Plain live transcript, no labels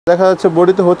দেখা যাচ্ছে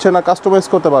বডিতে হচ্ছে না, কাস্টমাইজ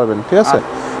করতে পারবেন, ঠিক আছে।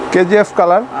 কেজিএফ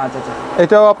কালার, আচ্ছা আচ্ছা,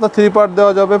 এটাও আপনার 3 পার্ট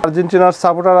দেওয়া যাবে। আর্জেন্টিনার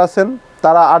সাপোর্টার আছেন,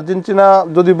 তারা আর্জেন্টিনা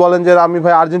যদি বলেন যে আমি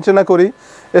ভাই আর্জেন্টিনা করি,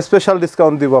 স্পেশাল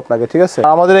ডিসকাউন্ট দিব আপনাকে, ঠিক আছে।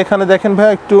 আমাদের এখানে দেখেন ভাই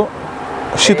একটু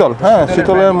শীতল, হ্যাঁ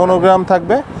শীতলের মনোগ্রাম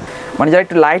থাকবে, মানে যারা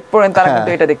একটু লাইট পরেন তারা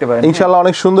কিন্তু এটা দেখতে পারেন। ইনশাআল্লাহ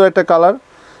অনেক সুন্দর একটা কালার,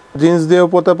 জিন্স দিয়েও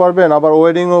পরতে পারবেন, আবার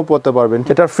ওয়েডিংও পরতে পারবেন।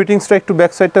 এটার ফিটিংসটা একটু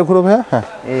ব্যাক সাইডটা ঘুরো ভাই, হ্যাঁ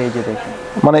এই যে দেখেন,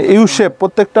 মানে ইউ শেপ,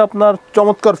 প্রত্যেকটা আপনার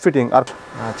চমৎকার ফিটিং। আর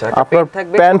আচ্ছা, আপনার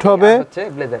প্যান্ট হবে,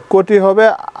 কোটি হবে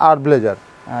আর ব্লেজার।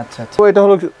 আচ্ছা আচ্ছা, তো এটা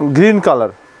হলো গ্রিন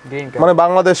কালার, মানে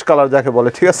বাংলাদেশ কালার যাকে বলে,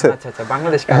 ঠিক আছে। আচ্ছা আচ্ছা,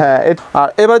 বাংলাদেশ কালার। হ্যাঁ, আর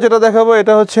এবার যেটা দেখাবো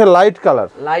এটা হচ্ছে লাইট কালার।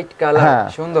 লাইট কালার,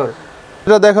 সুন্দর।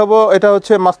 এটা দেখাবো, এটা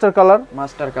হচ্ছে মাস্টার কালার।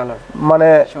 মাস্টার কালার মানে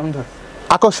সুন্দর,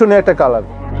 আকর্ষণীয় একটা colour.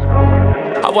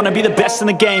 I wanna be the best in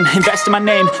the game, invest in my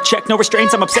name, check no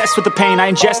restraints, I'm obsessed with the pain, I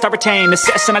ingest, I retain,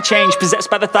 assess and I change, possessed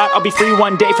by the thought I'll be free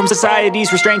one day from society's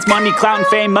restraints, money, clout and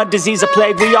fame, a disease, a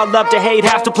plague, we all love to hate,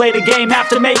 have to play the game, have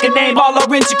to make a name, all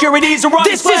our insecurities are on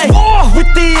display. This is war with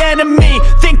the enemy,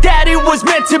 think that it was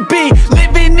meant to be,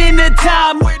 living in a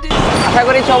time where আশা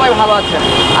করি সবাই ভালো আছেন।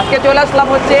 আজকে চলে আসলাম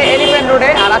হচ্ছে elephant রোডে,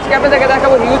 আর আজকে আপনাদেরকে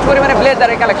দেখাবো হিউজ পরিমাণে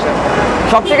ব্লেজারের কালেকশন।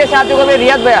 সবথেকে সাহায্য করবে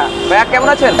রিয়াদ ভাইয়া। ভাইয়া কেমন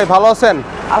আছেন? ভালো আছেন?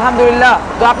 আলহামদুলিল্লাহ।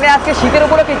 তো আপনি আজকে শীতের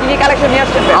উপলক্ষে কি কি কালেকশন নিয়ে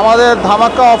আসছেন? আমাদের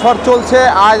ধামাকা অফার চলছে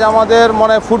আজ, আমাদের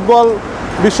মানে ফুটবল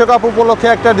বিশ্বকাপ উপলক্ষে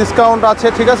একটা ডিসকাউন্ট আছে,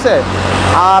 ঠিক আছে।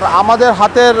 আর আমাদের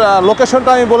হাতের লোকেশনটা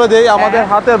আমি বলে দিই, আমাদের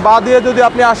হাতের বাঁ দিয়ে যদি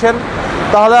আপনি আসেন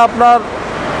তাহলে আপনার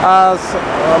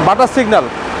বাটার সিগন্যাল,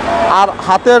 আর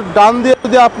হাতের ডান দিয়ে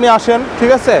যদি আপনি আসেন,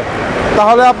 ঠিক আছে,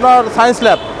 তাহলে আপনার সায়েন্স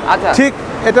ল্যাব। আচ্ছা, ঠিক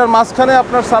এটার মাঝখানে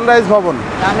আপনার সানরাইজ ভবন।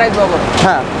 সানরাইজ ভবন,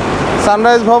 হ্যাঁ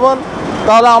সানরাইজ ভবন।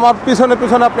 তাহলে আমার পিছনে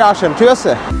পিছনে আপনি আসেন, ঠিক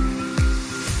আছে।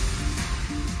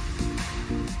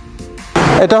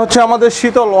 এটা হচ্ছে আমাদের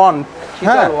শীতল ওয়ান।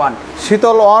 হ্যাঁ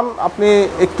শীতল ওয়ান, আপনি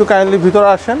একটু কাইন্ডলি ভিতরে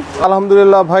আসেন।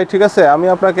 আলহামদুলিল্লাহ ভাই, ঠিক আছে, আমি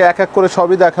আপনাকে এক এক করে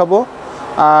সবই দেখাবো।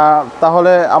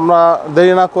 তাহলে আমরা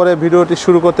দেরি না করে ভিডিওটি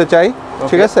শুরু করতে চাই,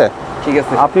 ঠিক আছে। ঠিক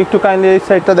আছে, আপনি একটু কাইন্ডলি এই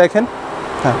সাইডটা দেখেন।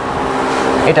 হ্যাঁ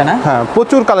এটা না, হ্যাঁ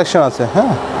প্রচুর কালেকশন আছে।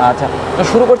 হ্যাঁ আচ্ছা, তো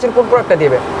শুরু করছেন কোন প্রোডাক্টটা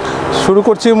দিবে? শুরু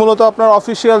করছি মূলত আপনার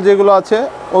অফিসিয়াল যেগুলো আছে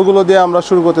ওগুলো দিয়ে আমরা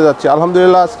শুরু করতে যাচ্ছি।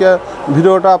 আলহামদুলিল্লাহ আজকে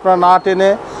ভিডিওটা আপনারা না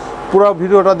টেনে পুরো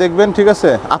ভিডিওটা দেখবেন, ঠিক আছে।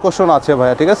 আকর্ষণ আছে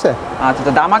ভাইয়া, ঠিক আছে। আচ্ছা,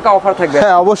 তো ধামাকা অফার থাকবে?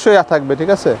 হ্যাঁ অবশ্যই থাকবে, ঠিক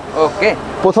আছে। ওকে,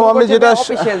 প্রথম আমি যেটা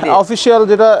অফিসিয়াল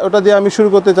যেটা ওটা দিয়ে আমি শুরু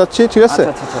করতে চাচ্ছি, ঠিক আছে।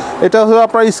 এটা হলো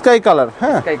আপনার স্কাই কালার।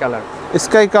 হ্যাঁ স্কাই কালার,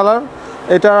 স্কাই কালার।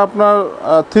 এটা আপনার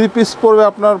 3 পিস পড়বে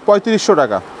আপনার 3500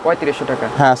 টাকা। 3500 টাকা,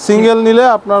 হ্যাঁ। সিঙ্গেল নিলে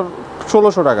আপনার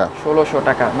 1600 টাকা। 1600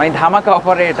 টাকা, মানে ধামাকা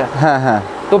অফারে এটা। হ্যাঁ হ্যাঁ।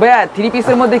 তো ভাইয়া 3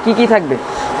 পিসের মধ্যে কি কি থাকবে?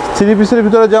 3 পিসের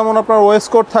ভিতরে যেমন আপনার ওয়েস্ট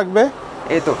কোট থাকবে,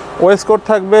 এই তো ওয়েস্ট কোট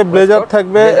থাকবে, ব্লেজার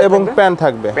থাকবে এবং প্যান্ট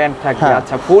থাকবে। প্যান্ট থাকবে,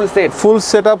 আচ্ছা। ফুল সেট, ফুল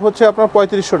সেটআপ হচ্ছে আপনার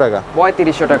 3500 টাকা।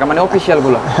 3500 টাকা, মানে অফিশিয়াল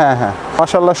গুলো। হ্যাঁ হ্যাঁ,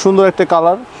 মাশাআল্লাহ সুন্দর একটা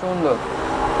কালার। সুন্দর।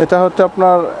 এটা হচ্ছে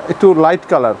আপনার একটু লাইট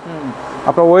কালার,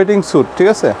 আপনার ওয়েডিং স্যুট, ঠিক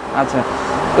আছে। আচ্ছা,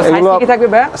 তো সাইজ কি থাকবে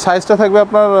ভাই? সাইজটা থাকবে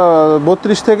আপনার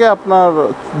 32 থেকে আপনার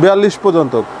 42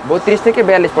 পর্যন্ত। 32 থেকে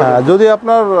 42 পর্যন্ত। হ্যাঁ, যদি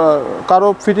আপনার কারো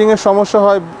ফিটিং এর সমস্যা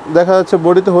হয়, দেখা যাচ্ছে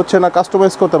বডিতে হচ্ছে না,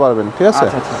 কাস্টমাইজ করতে পারবেন, ঠিক আছে।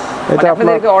 আচ্ছা আচ্ছা, এটা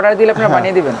আপনাদেরকে অর্ডার দিলে আপনারা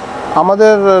বানিয়ে দিবেন?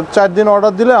 আমাদের 4 দিন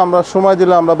অর্ডার দিলে, আমরা সময়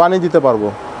দিলে আমরা বানিয়ে দিতে পারবো।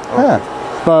 হ্যাঁ,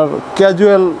 আপনার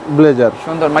ক্যাজুয়াল ব্লেজার।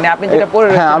 সুন্দর, মানে আপনি যেটা পরে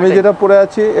আছেন। হ্যাঁ, আমি যেটা পরে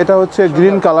আছি এটা হচ্ছে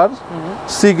গ্রিন কালার,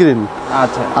 সি গ্রিন।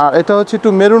 আচ্ছা, আর এটা হচ্ছে একটু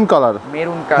মেরুন কালার।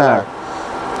 মেরুন কালার,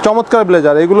 চমৎকার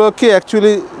ব্লেজার। এগুলো কি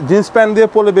অ্যাকচুয়ালি জিন্স প্যান্ট দিয়ে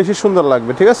পরলে বেশি সুন্দর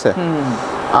লাগবে, ঠিক আছে।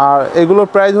 আর এগুলোর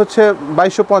প্রাইস হচ্ছে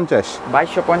 2250।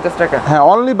 2250 টাকা? হ্যাঁ,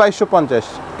 অনলি 2250।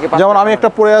 যেমন আমি একটা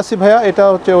পরে আছি ভাইয়া, এটা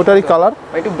হচ্ছে ওটারই কালার।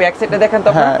 একটু ব্যাক সাইডটা দেখেন তো।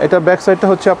 হ্যাঁ, এটা ব্যাক সাইডটা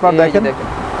হচ্ছে আপনার দেখেন,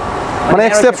 মানে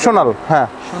এক্সেপশনাল। হ্যাঁ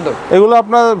সুন্দর। এগুলো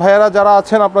আপনার ভাইয়ারা যারা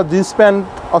আছেন, আপনার জিন্স প্যান্ট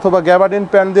অথবা গ্যাবার্ডিন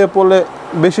প্যান্ট দিয়ে পরলে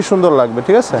বেশি সুন্দর লাগবে,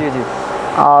 ঠিক আছে। জি জি।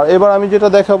 আর এবার আমি যেটা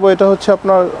দেখাবো এটা হচ্ছে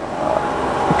আপনার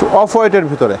একটু অফ হোয়াইটের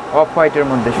ভিতরে। অফ হোয়াইটের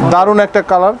মধ্যে দারুণ একটা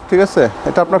কালার, ঠিক আছে।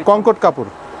 এটা আপনার কনকর্ড কাপড়।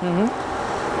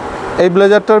 এই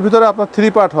ব্লেজারটার ভিতরে আপনার 3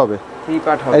 পার্ট হবে। 3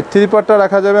 পার্ট হবে। এই 3 পার্টটা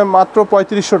রাখা যাবে মাত্র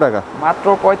 3500 টাকা। মাত্র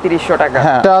 3500 টাকা।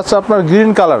 হ্যাঁ, এটা আছে আপনার গ্রিন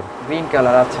কালার। গ্রিন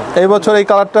কালার, আচ্ছা। এই বছর এই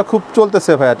কালারটা খুব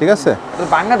চলতেছে ভাইয়া, ঠিক আছে। তো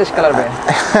বাংলাদেশ কালার ভাই?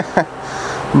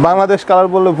 বাংলাদেশ কালার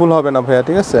বললে ভুল হবে না ভাইয়া,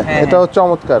 ঠিক আছে। এটাও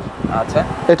চমৎকার। আচ্ছা,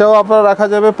 এটাও আপনার রাখা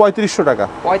যাবে 3500 টাকা।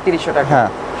 3500 টাকা, হ্যাঁ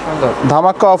সুন্দর।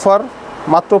 ধামাকা অফার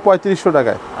মাত্র 3500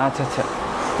 টাকায়। আচ্ছা আচ্ছা,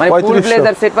 মানে ফুল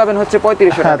ব্লেজার সেট পাবেন হচ্ছে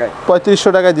 3500 টাকায়। 3500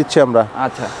 টাকায় দিচ্ছি আমরা।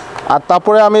 আচ্ছা, আর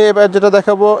তারপরে আমি এবার যেটা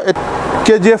দেখাবো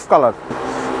কেজিএফ কালার।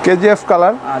 কেজিএফ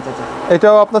কালার, আচ্ছা আচ্ছা,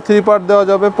 এটাও আপনার 3 পার্ট দেওয়া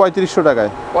যাবে 3500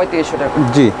 টাকায়। 3500 টাকা,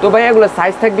 জি। তো ভাই এগুলো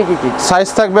সাইজ থাকবে কি কি? সাইজ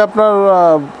থাকবে আপনার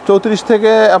 34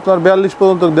 থেকে আপনার 42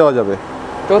 পর্যন্ত দেওয়া যাবে।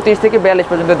 34 থেকে 42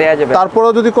 পর্যন্ত দেওয়া যাবে।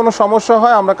 তারপরেও যদি কোনো সমস্যা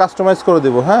হয় আমরা কাস্টমাইজ করে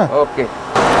দেব। হ্যাঁ, ওকে।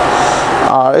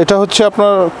 আর এটা হচ্ছে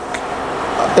আপনার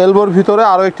এলবোর ভিতরে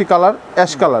আরো একটি কালার,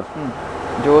 অ্যাশ কালার।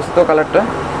 জোস তো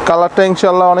কালারটা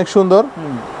ইনশাআল্লাহ অনেক সুন্দর,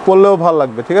 পরলেও ভালো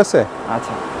লাগবে, ঠিক আছে?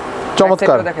 আচ্ছা,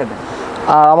 চমৎকার।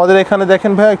 আর আমাদের এখানে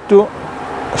দেখেন ভাই একটু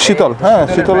শীতল, হ্যাঁ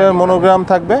শীতলের মনোগ্রাম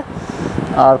থাকবে,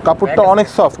 আর কাপড়টা অনেক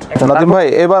সফট। নাদিম ভাই,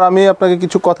 এবার আমি আপনাকে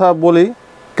কিছু কথা বলি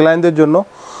ক্লায়েন্টদের জন্য।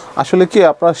 আসলে কি,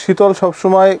 আপনার শীতল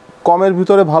সবসময় কমের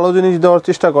ভিতরে ভালো জিনিস দেওয়ার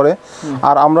চেষ্টা করে,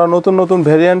 আর আমরা নতুন নতুন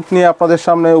ভেরিয়েন্ট নিয়ে আপনাদের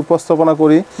সামনে উপস্থাপনা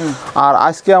করি। আর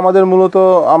আজকে আমাদের মূলত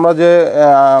আমরা যে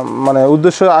মানে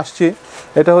উদ্দেশ্যে আসছি,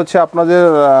 এটা হচ্ছে আপনাদের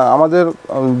আমাদের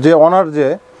যে অনার যে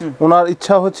ওনার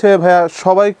ইচ্ছা হচ্ছে ভাইয়া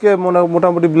সবাইকে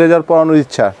মোটামুটি ব্লেজার পরানোর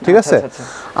ইচ্ছা, ঠিক আছে?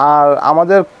 আর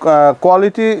আমাদের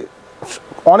কোয়ালিটি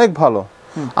অনেক ভালো।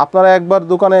 আপনারা একবার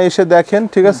দোকানে এসে দেখেন,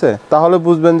 ঠিক আছে, তাহলে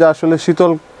বুঝবেন যে আসলে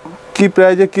শীতল কি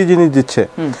প্রাইজে কি জিনিস দিচ্ছে।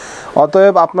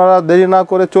 অতএব আপনারা দেরি না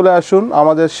করে চলে আসুন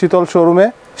আমাদের শীতল শোরুমে।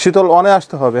 শীতল অনে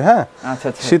আসতে হবে, হ্যাঁ।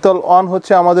 শীতল অন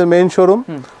হচ্ছে আমাদের মেইন শোরুম।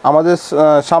 আমাদের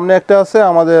সামনে একটা আছে,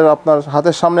 আমাদের আপনার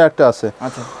হাতের সামনে একটা আছে,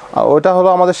 ওটা হলো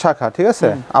আমাদের শাখা, ঠিক আছে?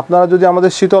 আপনারা যদি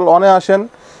আমাদের শীতল অনে আসেন,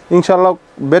 ইনশাআল্লাহ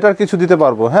বেটার কিছু দিতে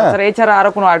পারবো। হ্যাঁ, এছাড়া আরো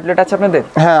কোনো আউটলেট আছে আপনাদের?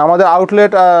 হ্যাঁ, আমাদের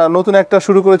আউটলেট নতুন একটা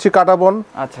শুরু করেছি কাটাবন।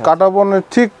 কাটাবনের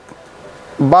ঠিক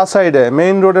বা সাইডে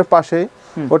মেইন রোডের পাশেই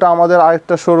ওটা আমাদের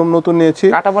আরেকটা শোরুম নতুন নিয়েছি।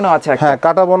 কাটাবনও আছে? হ্যাঁ,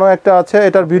 কাটাবনও একটা আছে।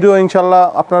 এটার ভিডিও ইনশাআল্লাহ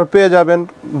আপনারা পেয়ে যাবেন,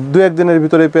 2-1 দিনের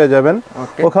ভিতরে পেয়ে যাবেন।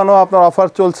 ওখানেও আপনার অফার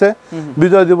চলছে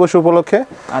বিজয় দিবস উপলক্ষে।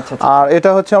 আর এটা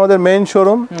হচ্ছে আমাদের মেইন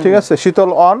শোরুম, ঠিক আছে, শীতল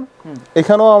অন।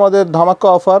 এখানেও আমাদের ধামাকা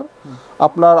অফার।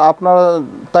 আপনারা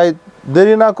তাই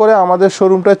দেরি না করে আমাদের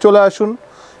শোরুমটায় চলে আসুন,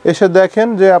 এসে দেখেন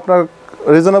যে আপনার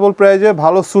রিজনেবল প্রাইজে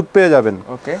ভালো স্যুট পেয়ে যাবেন।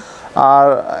 আর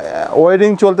ওয়েডিং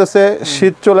চলতেছে,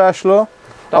 শীত চলে আসলো,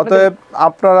 অতএব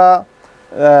আপনারা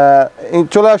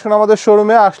চলে আসুন আমাদের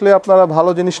শোরুমে। আসলে আপনারা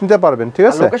ভালো জিনিস নিতে পারবেন, ঠিক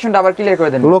আছে? লোকেশনটা আবার ক্লিয়ার করে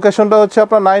দেন। লোকেশনটা হচ্ছে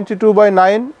আপনার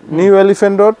 92/9 নিউ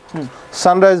এলিফ্যান্ট রোড,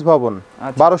 সানরাইজ ভবন,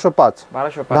 1205,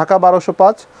 ঢাকা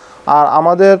 1205। আর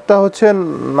আমাদেরটা হচ্ছে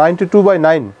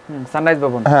 92/9 সানরাইজ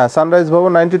ভবন। হ্যাঁ, সানরাইজ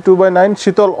ভবন 92/9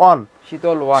 শীতল অন।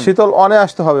 শীতল অনে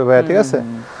আসতে হবে ভাইয়া, ঠিক আছে?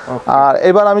 আর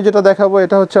এবার আমি যেটা দেখাবো,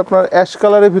 এটা হচ্ছে আপনার অ্যাশ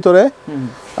কালারের ভিতরে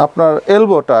আপনার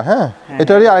এলবোটা, হ্যাঁ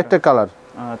এটারই আরেকটা কালার।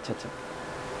 আচ্ছা আচ্ছা,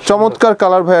 চমৎকার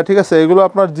কালার ভাইয়া, ঠিক আছে? এগুলো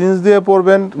আপনার জিন্স দিয়ে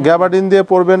পরবেন, গ্যাবার্ডিন দিয়ে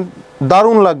পরবেন,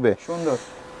 দারুণ লাগবে, সুন্দর,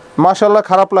 মাশাআল্লাহ,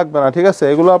 খারাপ লাগবে না, ঠিক আছে?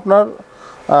 এগুলো আপনার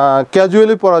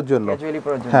ক্যাজুয়ালি পরার জন্য।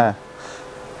 হ্যাঁ,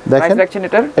 দেখেন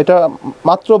এটা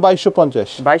মাত্র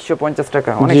 2250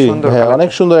 টাকা। অনেক সুন্দর, হ্যাঁ অনেক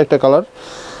সুন্দর একটা কালার।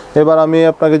 এবার আমি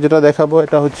আপনাকে যেটা দেখাবো,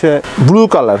 এটা হচ্ছে ব্লু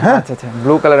কালার। হ্যাঁ, আচ্ছা আচ্ছা,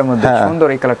 ব্লু কালারের মধ্যে সুন্দর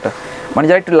এই কালারটা, মানে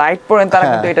যারা একটু লাইট পরেন তারা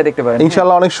কিন্তু এটা দেখতে পারেন।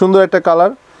 ইনশাআল্লাহ অনেক সুন্দর একটা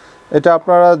কালার। এটা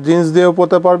আপনারা জিন্স দিয়েও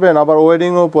পরতে পারবেন, আবার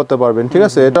ওয়েডিংও পরতে পারবেন, ঠিক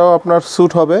আছে? এটাও আপনার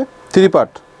স্যুট হবে 3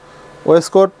 পার্ট,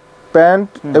 ওয়েস্টকোট, প্যান্ট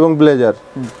এবং ব্লেজার।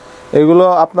 এগুলো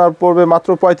আপনার পড়বে মাত্র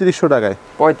 3500 টাকায়।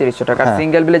 3500 টাকা।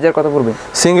 সিঙ্গেল ব্লেজার কত পড়বে?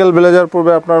 সিঙ্গেল ব্লেজার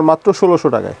পড়বে আপনার মাত্র 1600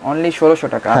 টাকায়। অনলি 1600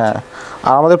 টাকা। হ্যাঁ,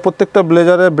 আর আমাদের প্রত্যেকটা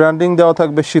ব্লেজারে ব্র্যান্ডিং দেওয়া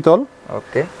থাকবে শীতল।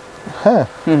 ওকে, হ্যাঁ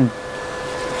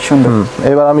সুন্দর।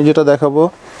 এবার আমি যেটা দেখাবো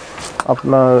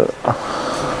আপনার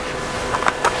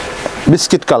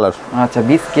বিস্কিট কালার। আচ্ছা,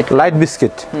 বিস্কিট, লাইট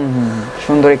বিস্কিট।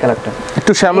 সুন্দর এই কালারটা।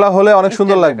 একটু শ্যামলা হলে অনেক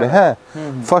সুন্দর লাগবে। হ্যাঁ,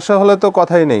 ফর্সা হলে তো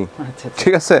কথাই নেই,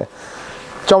 ঠিক আছে?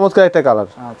 চমৎকার একটা কালার।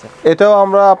 আচ্ছা, এটাও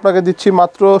আমরা আপনাকে দিচ্ছি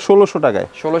মাত্র 1600 টাকায়।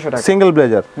 1600 টাকা সিঙ্গেল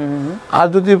ব্লেজার। আর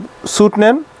যদি স্যুট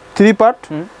নেন 3 পার্ট,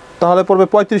 তাহলে পড়বে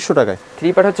 3500 টাকায়।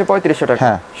 3 পার্ট হচ্ছে 3500 টাকা।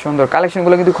 হ্যাঁ, সুন্দর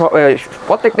কালেকশনগুলো কিন্তু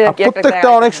প্রত্যেকটা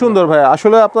অনেক সুন্দর ভাই।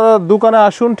 আসলে আপনারা দোকানে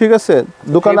আসুন, ঠিক আছে?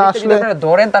 দোকানে আসলে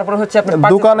ধরেন, তারপর হচ্ছে আপনি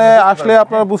দোকানে আসলে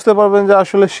আপনারা বুঝতে পারবেন যে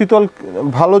আসলে শীতল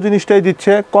ভালো জিনিসটাই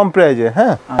দিচ্ছে কম প্রাইজে।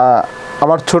 হ্যাঁ,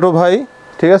 আমার ছোট ভাই,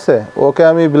 ঠিক আছে, ওকে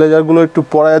আমি ব্লেজার গুলো একটু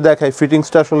পরায় দেখাই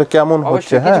ফিটিংসটা আসলে কেমন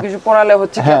হচ্ছে। হ্যাঁ, কিছু পরালে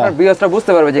হচ্ছে কি আপনার ভিউয়ার্সরা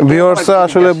বুঝতে পারবে যে ভিউয়ার্সরা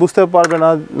আসলে বুঝতে পারবে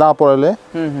না পরালে।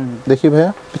 দেখি ভাইয়া,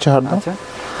 পিছে হাত দাও। আচ্ছা,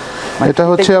 এটা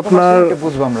হচ্ছে আপনার,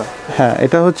 বুঝবো আমরা। হ্যাঁ,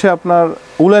 এটা হচ্ছে আপনার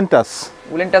উলেন টাচ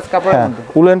কাপড়ের মধ্যে,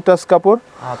 উলেন টাচ কাপড়।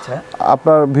 আচ্ছা,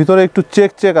 আপনার ভিতরে একটু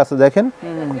চেক আছে, দেখেন,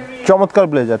 চমৎকার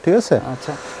ব্লেজার, ঠিক আছে?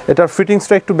 আচ্ছা, এটার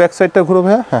ফিটিংসটা একটু ব্যাক সাইডটা ঘুরো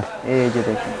ভাইয়া। হ্যাঁ, এই যে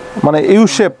দেখেন, মানে ইউ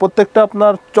শেপ, প্রত্যেকটা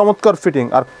আপনার চমৎকার ফিটিং,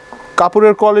 আর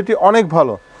কাপড়ের কোয়ালিটি অনেক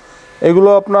ভালো। এগুলো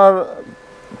আপনার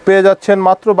পেয়ে যাচ্ছেন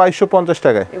মাত্র 2250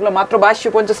 টাকায়। এগুলো মাত্র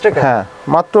 2250 টাকা? হ্যাঁ,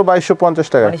 মাত্র 2250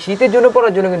 টাকা। মানে শীতের জন্য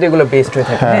পরার জন্য কিন্তু এগুলো বেস্ট হয়ে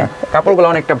থাকে। হ্যাঁ, কাপড়গুলো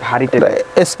অনেকটা ভারী টাইপের,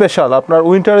 স্পেশাল, আপনার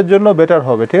উইন্টারের জন্য বেটার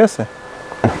হবে, ঠিক আছে?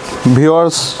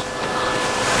 ভিউয়ার্স,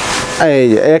 এই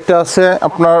একটা আছে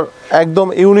আপনার একদম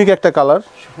ইউনিক একটা কালার।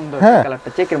 সুন্দর কালারটা,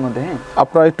 চেকের মধ্যে। হ্যাঁ,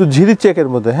 আপনার একটু ঝিরি চেকের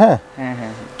মধ্যে। হ্যাঁ হ্যাঁ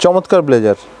হ্যাঁ, চমৎকার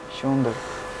ব্লেজার, সুন্দর।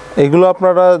 এগুলো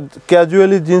আপনারা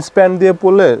ক্যাজুয়ালি জিন্স প্যান্ট দিয়ে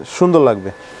পরলে সুন্দর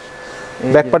লাগবে।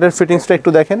 ব্যাক পার্টের ফিটিংসটা একটু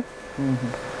দেখেন,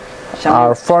 আর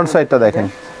ফ্রন্ট সাইডটা দেখেন,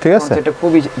 ঠিক আছে? এটা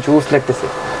খুবই জোস লাগতেছে।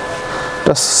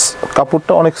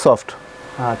 কাপড়টা অনেক সফট,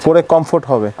 আচ্ছা পরে কমফোর্ট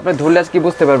হবে। আপনি ধরলে কি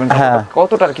বুঝতে পারবেন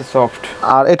কতটা কি সফট।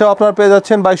 আর এটাও আপনারা পেয়ে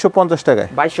যাচ্ছেন 2250 টাকায়।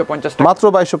 2250 টাকা, মাত্র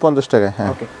 2250 টাকায়। হ্যাঁ,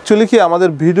 অ্যাকচুয়ালি কি আমাদের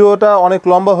ভিডিওটা অনেক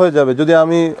লম্বা হয়ে যাবে, যদি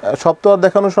আমি সব তো আর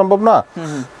দেখানো সম্ভব না,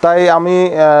 তাই আমি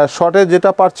শর্টে যেটা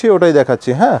পারছি ওটাই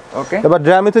দেখাচ্ছি। হ্যাঁ, এবার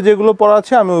ড্রামিতে যেগুলো পড়া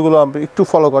আছে আমি ওইগুলো একটু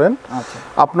ফলো করেন।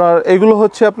 আপনার এগুলো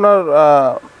হচ্ছে আপনার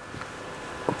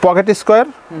পকেট স্কোয়ার,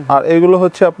 আর এগুলো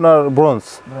হচ্ছে আপনার ব্রোঞ্জ।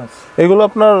 এগুলো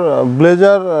আপনার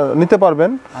ব্লেজার নিতে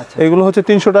পারবেন। এগুলো হচ্ছে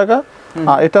 300 টাকা,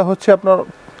 আর এটা হচ্ছে আপনার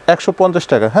 150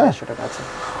 টাকা। হ্যাঁ,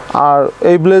 আর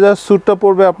এই ব্লেজার স্যুটটা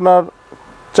পড়বে আপনার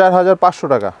 4500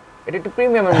 টাকা। এটা একটু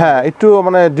প্রিমিয়াম, হ্যাঁ, একটু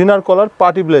মানে ডিনার কলার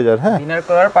পার্টি ব্লেজার। হ্যাঁ, ডিনার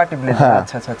কলার পার্টি ব্লেজার।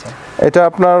 আচ্ছা আচ্ছা আচ্ছা, এটা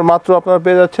আপনার মাত্র আপনার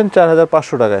পেয়ে যাচ্ছেন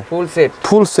 4500 টাকায়। Full set,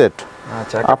 full set.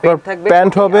 আচ্ছা, আপনার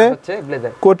প্যান্ট হবে,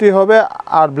 কোটি হবে,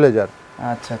 আর ব্লেজার।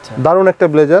 আচ্ছা আচ্ছা, দারুণ একটা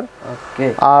ব্লেজার। ওকে।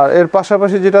 আর এর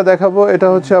পাশাপাশি যেটা দেখাবো এটা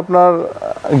হচ্ছে আপনার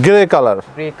গ্রে কালার।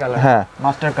 গ্রে কালার, হ্যাঁ,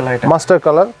 মাস্টার কালার। এটা মাস্টার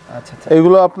কালার। আচ্ছা আচ্ছা,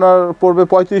 এগুলো আপনার পড়বে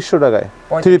 3500 টাকায়।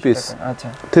 3 পিস। আচ্ছা,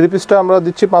 3 পিসটা আমরা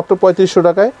দিচ্ছি মাত্র 3500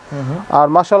 টাকায়। আর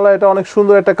মাশাআল্লাহ এটা অনেক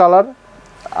সুন্দর একটা কালার।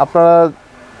 আপনারা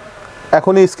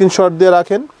এখনই স্ক্রিনশট দিয়ে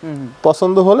রাখেন,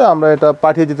 পছন্দ হলে আমরা এটা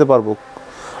পাঠিয়ে দিতে পারবো।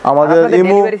 আমাদের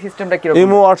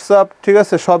ইমো হোয়াটসঅ্যাপ ঠিক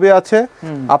আছে, সবই আছে।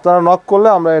 আপনারা নক করলে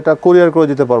আমরা এটা কুরিয়ার করে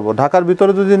দিতে পারবো। ঢাকার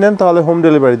ভিতরে যদি নেন তাহলে হোম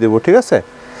ডেলিভারি দেবো, ঠিক আছে।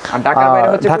 আর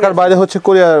ঢাকার বাইরে হচ্ছে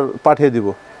কুরিয়ার পাঠিয়ে দিব,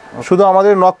 শুধু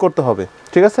আমাদের নক করতে হবে,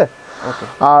 ঠিক আছে।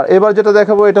 আর এবার যেটা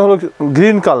দেখাবো এটা হলো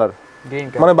গ্রিন কালার,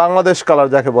 মানে বাংলাদেশ কালার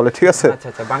যাকে বলে, ঠিক আছে।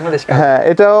 হ্যাঁ,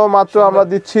 এটাও মাত্র আমরা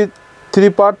দিচ্ছি 3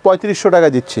 পার্ট 3500 টাকা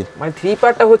দিচ্ছি। মানে 3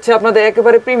 পার্টটা হচ্ছে আপনাদের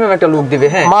একেবারে প্রিমিয়াম একটা লুক দিবে।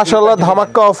 হ্যাঁ, মাশাআল্লাহ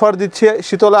ধামাকা অফার দিচ্ছি।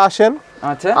 শীতলে আসেন,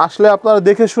 আচ্ছা, আসলে আপনারা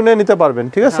দেখে শুনে নিতে পারবেন,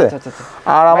 ঠিক আছে।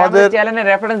 আর আমাদের চ্যানেলের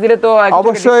রেফারেন্স দিলে তো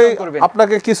অবশ্যই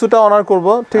আপনাকে কিছুটা অনার করব,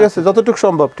 ঠিক আছে, যতটুকু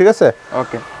সম্ভব, ঠিক আছে।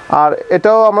 ওকে। আর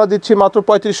এটাও আমরা দিচ্ছি মাত্র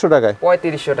 3500 টাকায়।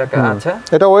 3500 টাকা। আচ্ছা,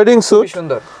 এটা ওয়েডিং স্যুট,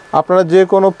 সুন্দর। আপনারা যে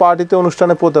কোনো পার্টিতে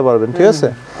অনুষ্ঠানে পরতে পারবেন, ঠিক আছে।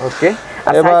 ওকে।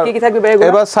 আর সাইজ কি থাকবে ভাই?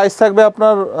 এবার সাইজ থাকবে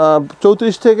আপনার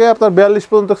 34 থেকে আপনার 42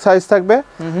 পর্যন্ত সাইজ থাকবে।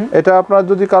 এটা আপনার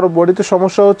যদি কারো বডিতে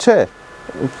সমস্যা হচ্ছে,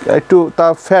 একটু তা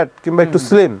ফ্যাট কিংবা একটু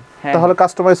স্লিম, তাহলে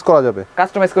কাস্টমাইজ করা যাবে,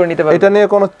 কাস্টমাইজ করে নিতে পারবেন। এটা নিয়ে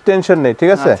কোনো টেনশন নেই, ঠিক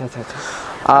আছে। আচ্ছা আচ্ছা,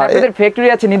 আর আপনাদের ফ্যাক্টরি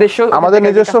আছে নিজস্ব? আমাদের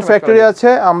নিজস্ব ফ্যাক্টরি আছে,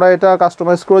 আমরা এটা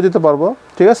কাস্টমাইজ করে দিতে পারবো,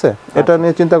 ঠিক আছে। এটা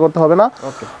নিয়ে চিন্তা করতে হবে না।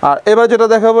 আর এবার যেটা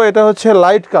দেখাবো এটা হচ্ছে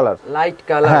লাইট কালার। লাইট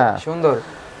কালার, সুন্দর,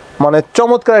 মানে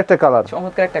চমৎকার একটা কালার,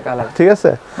 চমৎকার একটা কালার, ঠিক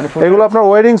আছে। এগুলো আপনার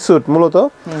ওয়েডিং স্যুট মূলত,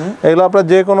 এগুলো আপনার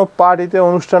যে কোনো পার্টিতে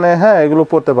অনুষ্ঠানে হ্যাঁ এগুলো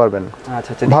পরতে পারবেন।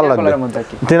 আচ্ছা আচ্ছা, ভালো লাগবে।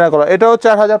 ডিনার কালার, এটাও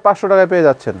 4500 টাকায় পেয়ে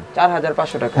যাচ্ছেন।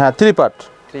 4500 টাকা। হ্যাঁ, 3 পার্ট।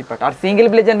 আর সিঙ্গেল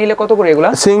ব্লেজার নিলে কত করে এগুলা?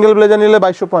 সিঙ্গেল ব্লেজার নিলে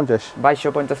 2250।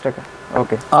 2250 টাকা।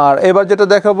 ওকে। আর এবার যেটা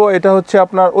দেখাবো এটা হচ্ছে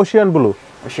আপনার ওশিয়ান ব্লু।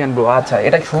 ওশিয়ান ব্লু, আচ্ছা,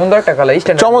 এটা সুন্দর একটা কালার,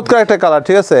 চমৎকার একটা কালার,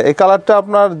 ঠিক আছে। এই কালারটা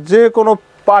আপনার যে কোনো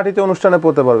পার্টিতে অনুষ্ঠানে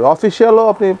পরতে পারবে, অফিশিয়ালও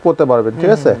আপনি পরতে পারবেন,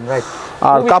 ঠিক আছে।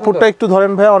 আর কাপড়টা একটু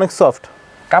ধরেন ভাই, অনেক সফট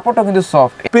কাপড়টা, কিন্তু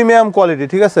সফট, প্রিমিয়াম কোয়ালিটি,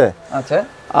 ঠিক আছে। আচ্ছা,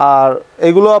 আর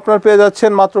এগুলো আপনার পেয়ে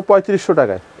যাচ্ছেন মাত্র 3500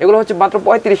 টাকায়। এগুলো হচ্ছে মাত্র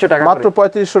 3500 টাকা, মাত্র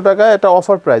 3500 টাকায়। এটা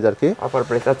অফার প্রাইস আর কি, অফার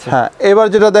প্রাইস। আচ্ছা, হ্যাঁ। এবার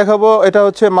যেটা দেখাবো এটা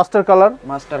হচ্ছে মাস্টার কালার।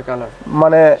 মাস্টার কালার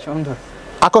মানে সুন্দর,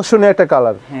 আকর্ষণীয় একটা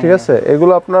কালার, ঠিক আছে।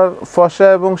 এগুলো আপনার ফর্সা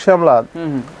এবং শ্যামলা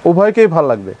উভয়কেই ভালো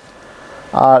লাগবে।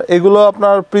 আর এগুলো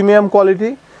আপনার প্রিমিয়াম কোয়ালিটি,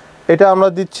 এটা আমরা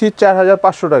দিচ্ছি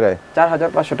 4500 টাকায়।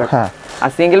 4500 টাকা। হ্যাঁ।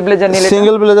 আর সিঙ্গেল ব্লেজার নিলে?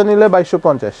 সিঙ্গেল ব্লেজার নিলে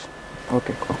 2250।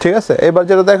 ওকে, ঠিক আছে। এবার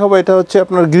যেটা দেখাবো এটা হচ্ছে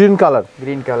আপনার গ্রিন কালার।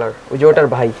 গ্রিন কালার, ওই যে ওটার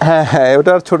ভাই। হ্যাঁ হ্যাঁ,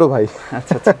 ওটার ছোট ভাই।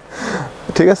 আচ্ছা আচ্ছা,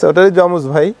 ঠিক আছে, ওটারই জমজ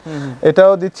ভাই।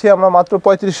 এটাও দিচ্ছি আমরা মাত্র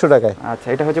 3500 টাকায়। আচ্ছা,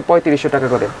 এটা হচ্ছে 3500 টাকা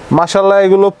করে। মাশাআল্লাহ,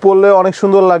 এগুলো পরলে অনেক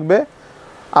সুন্দর লাগবে।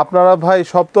 আপনারা ভাই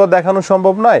সব তো দেখানো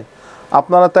সম্ভব নয়,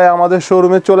 আপনারা তাই আমাদের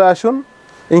শোরুমে চলে আসুন,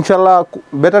 ইনশাল্লাহ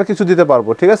বেটার কিছু দিতে পারবো,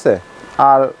 ঠিক আছে।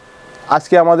 আর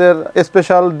আজকে আমাদের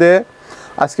স্পেশাল ডে,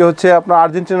 আজকে হচ্ছে আপনার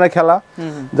আর্জেন্টিনার খেলা।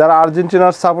 যারা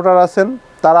আর্জেন্টিনার সাপোর্টার আছেন,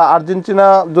 তারা আর্জেন্টিনা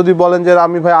যদি বলেন যে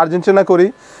আমি ভাই আর্জেন্টিনা করি,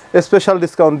 স্পেশাল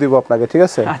ডিসকাউন্ট দিব আপনাকে, ঠিক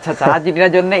আছে। আচ্ছা আচ্ছা,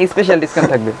 আর্জেন্টিনার জন্য স্পেশাল ডিসকাউন্ট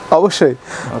থাকবে অবশ্যই,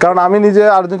 কারণ আমি নিজে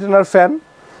আর্জেন্টিনার ফ্যান,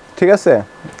 ঠিক আছে।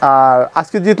 আর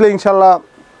আজকে জিতলে ইনশাল্লাহ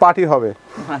পার্টি হবে।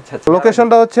 আচ্ছা,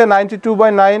 লোকেশনটা হচ্ছে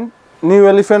 92/9 নিউ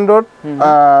এলিফ্যান্ট রোড,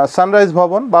 সানরাইজ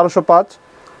ভবন 1205।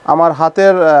 আমার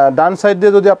হাতের ডান সাইড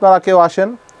দিয়ে যদি আপনারা কেউ আসেন,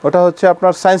 ওটা হচ্ছে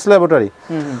আপনার সায়েন্স ল্যাবরেটরি,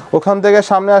 ওখান থেকে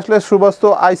সামনে আসলে সুবাস্ত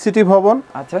আইসিটি ভবন,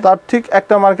 তার ঠিক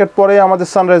একটা মার্কেট পরেই আমাদের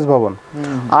সানরাইজ ভবন।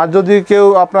 আর যদি কেউ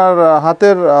আপনার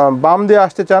হাতের বাম দিয়ে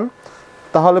আসতে চান,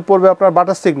 তাহলে পড়বে আপনার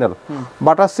বাটার সিগন্যাল।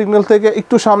 বাটার সিগন্যাল থেকে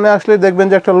একটু সামনে আসলে দেখবেন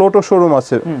যে একটা লোটো শোরুম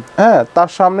আছে, হ্যাঁ,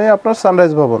 তার সামনে আপনার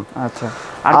সানরাইজ ভবন। আচ্ছা,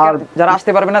 আর যারা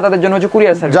আসতে পারবে না তাদের জন্য হচ্ছে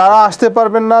কুরিয়ার সার্ভিস। যারা আসতে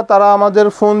পারবেন না তারা আমাদের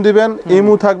ফোন দিবেন,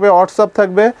 ইমো থাকবে, হোয়াটসঅ্যাপ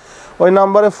থাকবে, ওই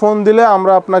নাম্বারে ফোন দিলে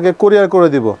আমরা আপনাকে কুরিয়ার করে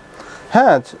দিব।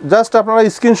 হ্যাঁ, জাস্ট আপনারা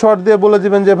স্ক্রিনশট দিয়ে বলে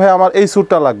দিবেন যে ভাই আমার এই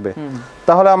স্যুটটা লাগবে,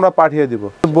 তাহলে আমরা পাঠিয়ে দিব।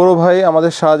 বড় ভাই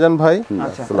আমাদের শাহজাহান ভাই,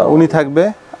 উনি থাকবে,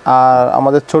 আর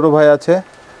আমাদের ছোট ভাই আছে,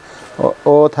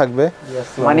 ও থাকবে।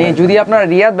 মানে যদি আপনারা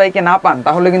রিয়াদ ভাইকে না পান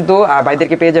তাহলে কিন্তু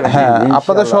ভাইদেরকে পেয়ে যাবেন। হ্যাঁ,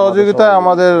 আপনাদের সহযোগিতায়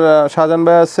আমাদের শাহজাহান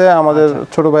ভাই আছে, আমাদের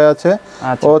ছোট ভাই আছে,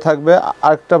 ও থাকবে।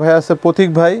 আরেকটা ভাই আছে প্রতীক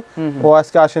ভাই, ও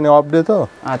আজকে আসেনি, অফ ডে তো।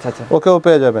 আচ্ছা আচ্ছা, ওকেও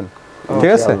পেয়ে যাবেন।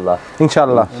 ঠিক আছে, ইনশাআল্লাহ।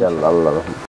 ইনশাআল্লাহ। আল্লাহ